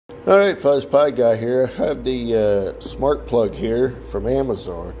Alright, Fuzz Pie Guy here. I have the smart plug here from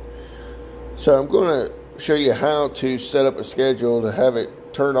Amazon. So I'm going to show you how to set up a schedule to have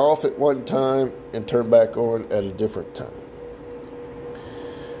it turn off at one time and turn back on at a different time.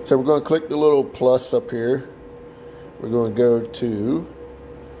 So we're going to click the little plus up here. We're going to go to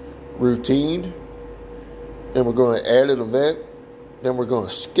routine, and we're going to add an event. Then we're going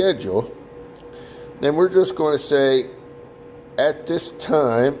to schedule. Then we're just going to say at this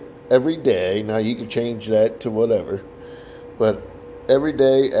time every day. Now you can change that to whatever, but every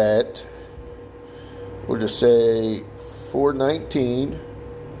day at, we'll just say 4:19.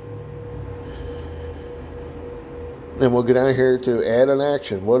 Then we'll get down here to add an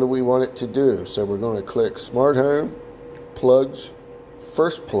action. What do we want it to do? So we're going to click Smart Home, Plugs,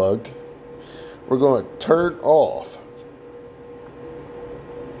 First Plug. We're going to turn off.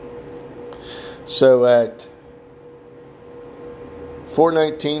 So at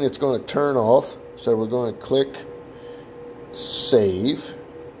 4:19, it's going to turn off. So we're going to click Save.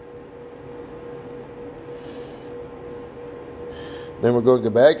 Then we're going to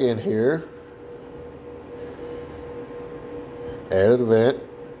go back in here, add an event,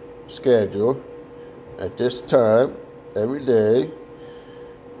 schedule, at this time, every day.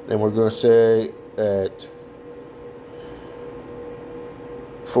 Then we're going to say at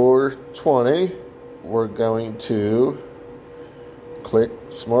 4:20, we're going to click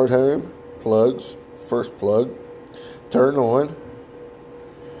Smart Home, Plugs, First Plug, turn on,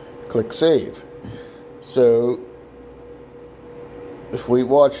 click Save. So if we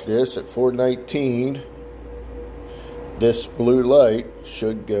watch this at 4:19, this blue light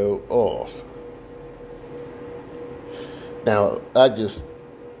should go off. Now,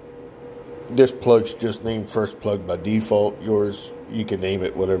 this plug's just named First Plug by default. Yours, you can name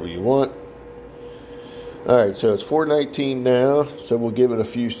it whatever you want. Alright, so it's 4:19 now, so we'll give it a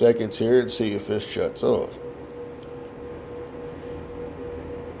few seconds here and see if this shuts off.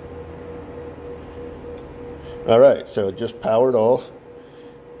 Alright, so it just powered off,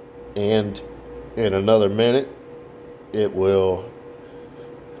 and in another minute it will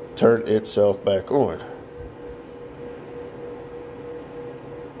turn itself back on.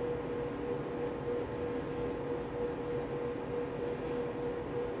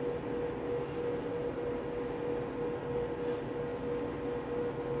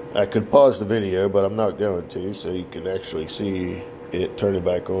 I could pause the video, but I'm not going to, so you can actually see it turning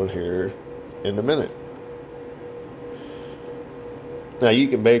back on here in a minute. Now you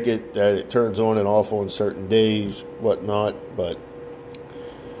can make it that it turns on and off on certain days, whatnot, but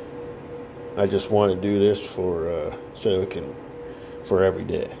I just want to do this for for every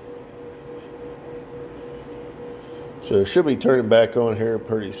day. So it should be turning back on here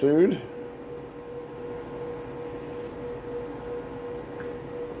pretty soon.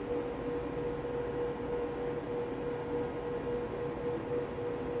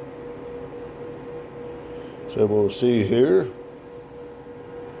 So we'll see here.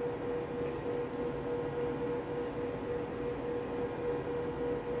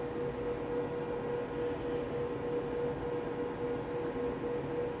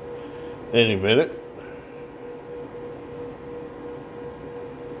 Any minute.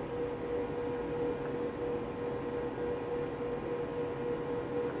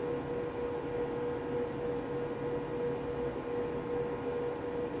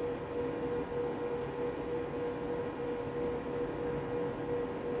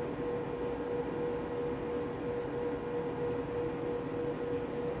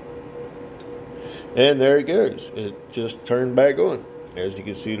 And there it goes. It just turned back on. As you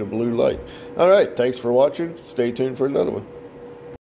can see, the blue light. Alright, thanks for watching. Stay tuned for another one.